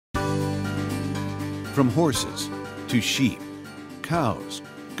From horses to sheep, cows,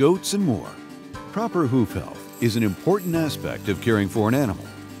 goats, and more, proper hoof health is an important aspect of caring for an animal.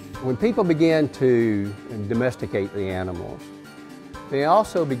 When people began to domesticate the animals, they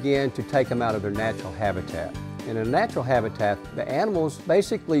also began to take them out of their natural habitat. In a natural habitat, the animals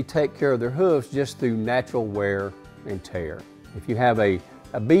basically take care of their hooves just through natural wear and tear. If you have a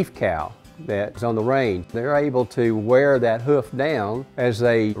beef cow that's on the range, they're able to wear that hoof down as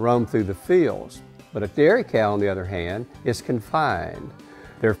they roam through the fields. But a dairy cow, on the other hand, is confined.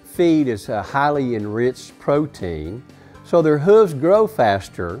 Their feed is a highly enriched protein, so their hooves grow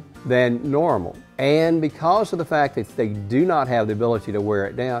faster than normal. And because of the fact that they do not have the ability to wear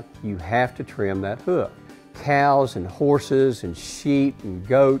it down, you have to trim that hoof. Cows and horses and sheep and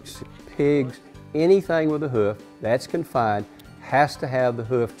goats, pigs, anything with a hoof that's confined has to have the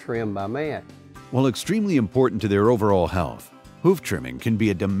hoof trimmed by man. While extremely important to their overall health, hoof trimming can be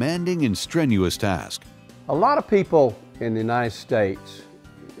a demanding and strenuous task. A lot of people in the United States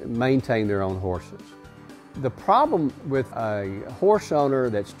maintain their own horses. The problem with a horse owner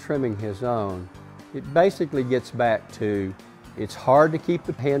that's trimming his own, it basically gets back to it's hard to keep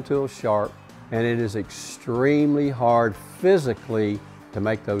the hand tools sharp, and it is extremely hard physically to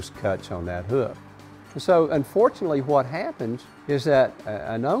make those cuts on that hoof. And so unfortunately what happens is that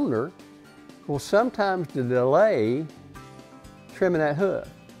an owner will sometimes delay trimming that hoof.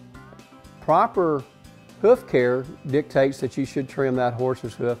 Proper hoof care dictates that you should trim that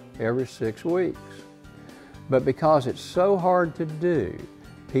horse's hoof every 6 weeks. But because it's so hard to do,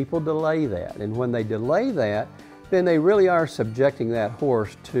 people delay that. And when they delay that, then they really are subjecting that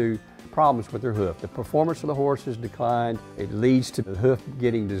horse to problems with their hoof. The performance of the horse is declined. It leads to the hoof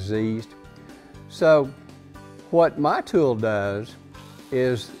getting diseased. So what my tool does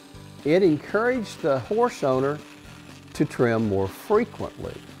is it encourages the horse owner to trim more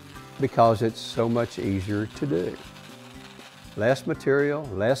frequently because it's so much easier to do. Less material,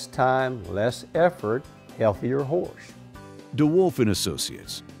 less time, less effort, healthier horse. DeWolf and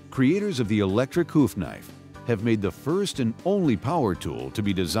Associates, creators of the electric hoof knife, have made the first and only power tool to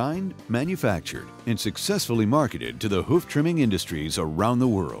be designed, manufactured, and successfully marketed to the hoof trimming industries around the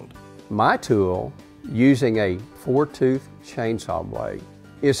world. My tool, using a 4-tooth chainsaw blade,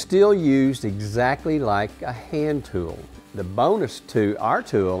 is still used exactly like a hand tool. The bonus to our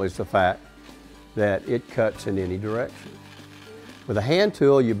tool is the fact that it cuts in any direction. With a hand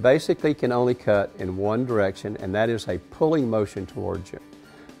tool, you basically can only cut in one direction, and that is a pulling motion towards you.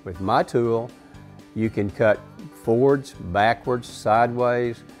 With my tool, you can cut forwards, backwards,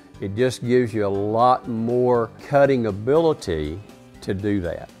 sideways. It just gives you a lot more cutting ability to do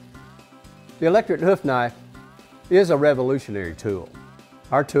that. The electric hoof knife is a revolutionary tool.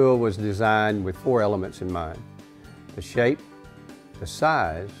 Our tool was designed with 4 elements in mind: the shape, the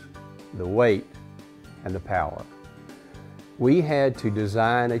size, the weight, and the power. We had to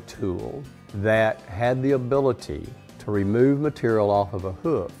design a tool that had the ability to remove material off of a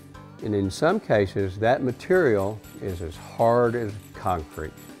hoof. And in some cases, that material is as hard as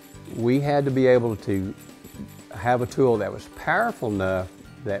concrete. We had to be able to have a tool that was powerful enough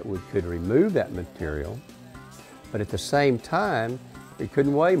that we could remove that material, but at the same time, it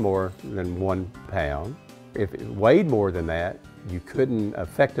couldn't weigh more than 1 pound. If it weighed more than that, you couldn't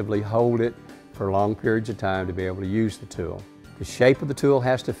effectively hold it for long periods of time to be able to use the tool. The shape of the tool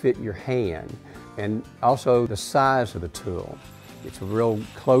has to fit your hand, and also the size of the tool. It's a real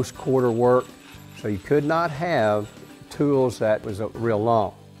close quarter work, so you could not have tools that was real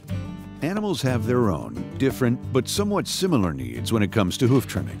long. Animals have their own, different, but somewhat similar needs when it comes to hoof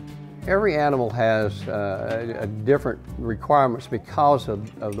trimming. Every animal has different requirements because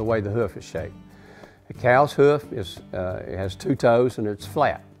of the way the hoof is shaped. A cow's hoof has 2 toes and it's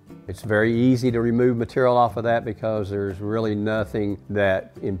flat. It's very easy to remove material off of that because there's really nothing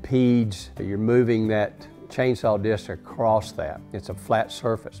that impedes you're moving that chainsaw disc across that. It's a flat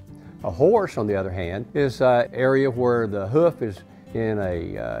surface. A horse, on the other hand, is an area where the hoof is in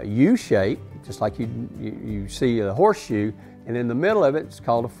a U shape, just like you see a horseshoe, and in the middle of it, it's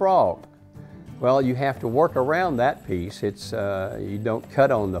called a frog. Well, you have to work around that piece. You don't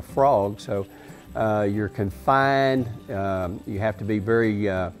cut on the frog, so you're confined. You have to be very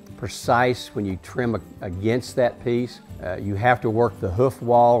precise when you trim against that piece. You have to work the hoof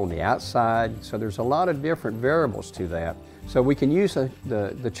wall on the outside, so there's a lot of different variables to that. So we can use the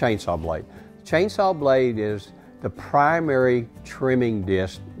chainsaw blade. The chainsaw blade is the primary trimming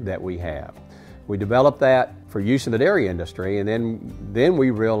disc that we have. We developed that for use in the dairy industry, and then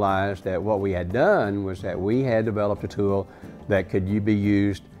we realized that what we had done was that we had developed a tool that could be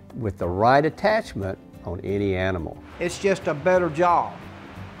used with the right attachment on any animal. It's just a better job.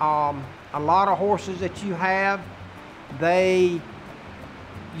 A lot of horses that you have,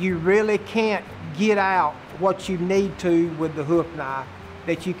 you really can't get out what you need to with the hoof knife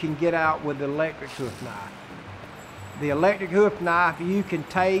that you can get out with the electric hoof knife. The electric hoof knife, you can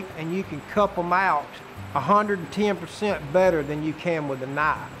tape and you can cup them out 110% better than you can with a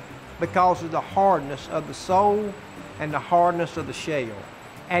knife because of the hardness of the sole and the hardness of the shell.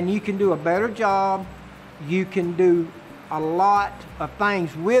 And you can do a better job. You can do a lot of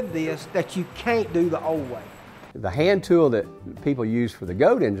things with this that you can't do the old way. The hand tool that people use for the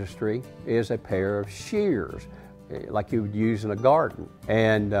goat industry is a pair of shears, like you would use in a garden.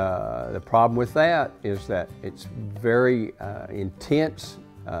 And the problem with that is that it's very intense,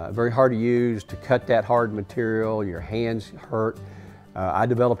 very hard to use, to cut that hard material, your hands hurt. I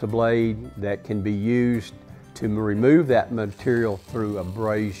developed a blade that can be used to remove that material through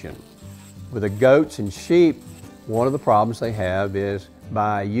abrasion. With the goats and sheep, one of the problems they have is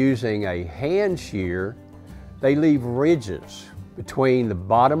by using a hand shear, they leave ridges between the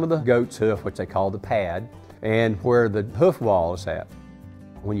bottom of the goat's hoof, which they call the pad, and where the hoof wall is at.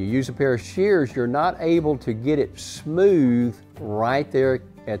 When you use a pair of shears, you're not able to get it smooth right there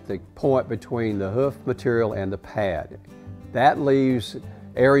at the point between the hoof material and the pad. That leaves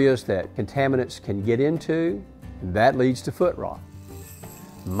areas that contaminants can get into, and that leads to foot rot.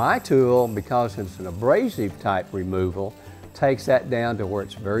 My tool, because it's an abrasive type removal, takes that down to where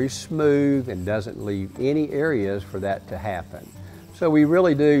it's very smooth and doesn't leave any areas for that to happen. So we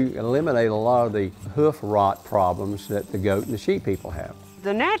really do eliminate a lot of the hoof rot problems that the goat and the sheep people have.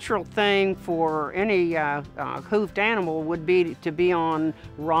 The natural thing for any hoofed animal would be to be on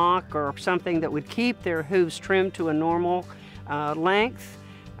rock or something that would keep their hooves trimmed to a normal length.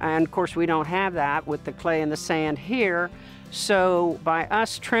 And of course we don't have that with the clay and the sand here. So by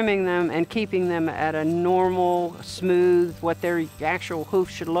us trimming them and keeping them at a normal, smooth, what their actual hoof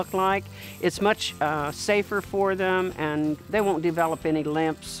should look like, it's much safer for them, and they won't develop any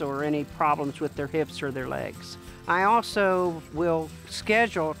limps or any problems with their hips or their legs. I also will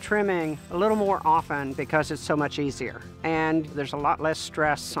schedule trimming a little more often because it's so much easier. And there's a lot less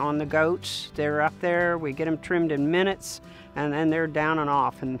stress on the goats. They're up there, we get them trimmed in minutes, and then they're down and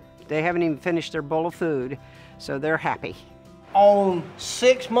off, and they haven't even finished their bowl of food, so they're happy. On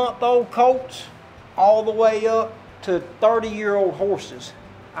 6-month-old colts, all the way up to 30-year-old horses,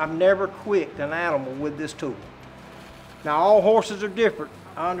 I've never quicked an animal with this tool. Now, all horses are different,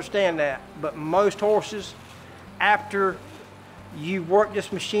 I understand that, but most horses, after you work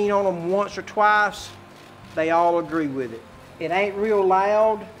this machine on them once or twice, they all agree with it. It ain't real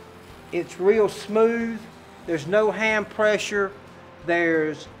loud, it's real smooth, there's no hand pressure,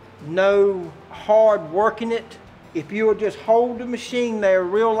 there's no hard working it. If you will just hold the machine there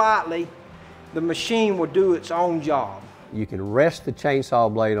real lightly, the machine will do its own job. You can rest the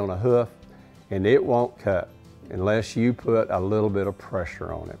chainsaw blade on a hoof and it won't cut unless you put a little bit of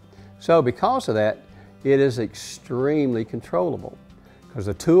pressure on it. So because of that, it is extremely controllable because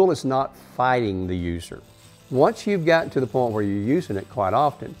the tool is not fighting the user. Once you've gotten to the point where you're using it quite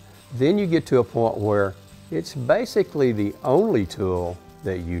often, then you get to a point where it's basically the only tool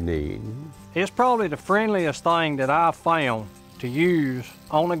that you need. It's probably the friendliest thing that I've found to use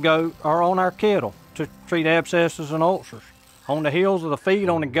on a goat or on our cattle to treat abscesses and ulcers. On the heels of the feet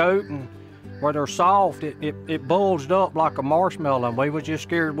on the goat, and where they're soft, it bulged up like a marshmallow, and we was just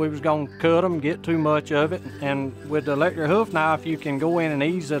scared we was gonna cut them, get too much of it. And with the electric hoof knife, you can go in and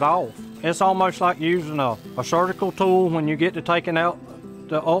ease it off. It's almost like using a surgical tool. When you get to taking out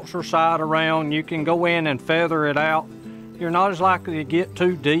the ulcer side around, you can go in and feather it out. You're not as likely to get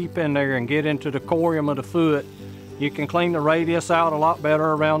too deep in there and get into the corium of the foot. You can clean the radius out a lot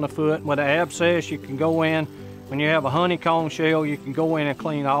better around the foot. With an abscess, you can go in. When you have a honeycomb shell, you can go in and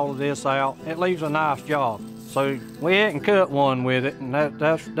clean all of this out. It leaves a nice job. So we hadn't cut one with it, and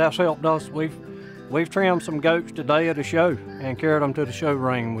that's helped us. We've trimmed some goats today at a show and carried them to the show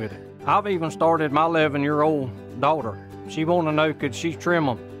ring with it. I've even started my 11-year-old daughter. She wanted to know, could she trim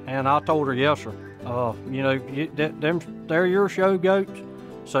them? And I told her, yes, sir. You know, they're your show goats,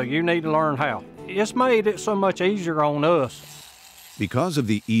 so you need to learn how. It's made it so much easier on us. Because of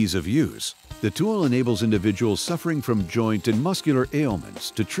the ease of use, the tool enables individuals suffering from joint and muscular ailments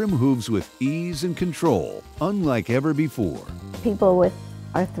to trim hooves with ease and control, unlike ever before. People with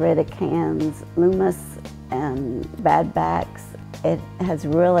arthritic hands, loomis, and bad backs, it has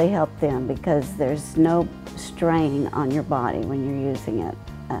really helped them because there's no strain on your body when you're using it.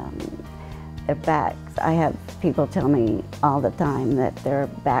 Their backs, I have people tell me all the time that their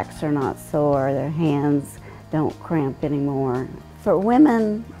backs are not sore, their hands don't cramp anymore. For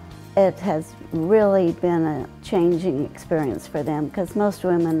women It has really been a changing experience for them because most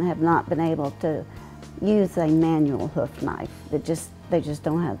women have not been able to use a manual hoof knife. They just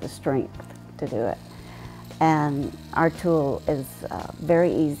don't have the strength to do it. And our tool is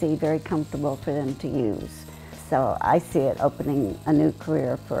very easy, very comfortable for them to use. So I see it opening a new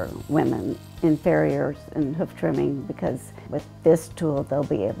career for women in farriers and hoof trimming because with this tool they'll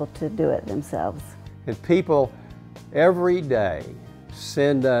be able to do it themselves. And people every day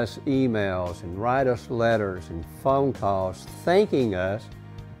send us emails and write us letters and phone calls thanking us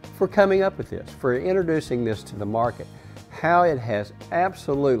for coming up with this, for introducing this to the market, how it has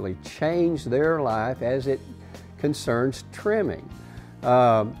absolutely changed their life as it concerns trimming.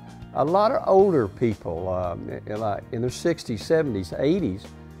 A lot of older people, like in their 60s, 70s, 80s,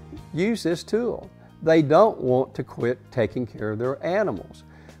 use this tool. They don't want to quit taking care of their animals,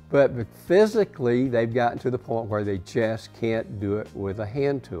 but physically they've gotten to the point where they just can't do it with a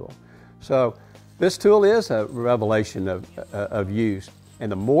hand tool. So this tool is a revelation of use. And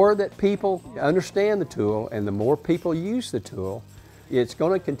the more that people understand the tool and the more people use the tool, it's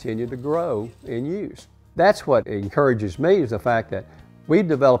going to continue to grow in use. That's what encourages me, is the fact that we've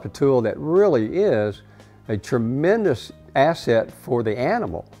developed a tool that really is a tremendous asset for the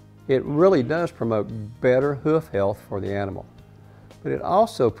animal. It really does promote better hoof health for the animal. But it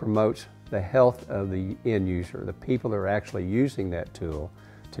also promotes the health of the end user, the people that are actually using that tool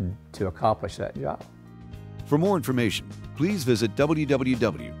to accomplish that job. For more information, please visit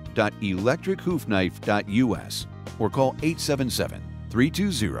www.electrichoofknife.us or call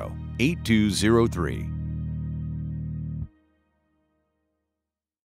 877-320-8203.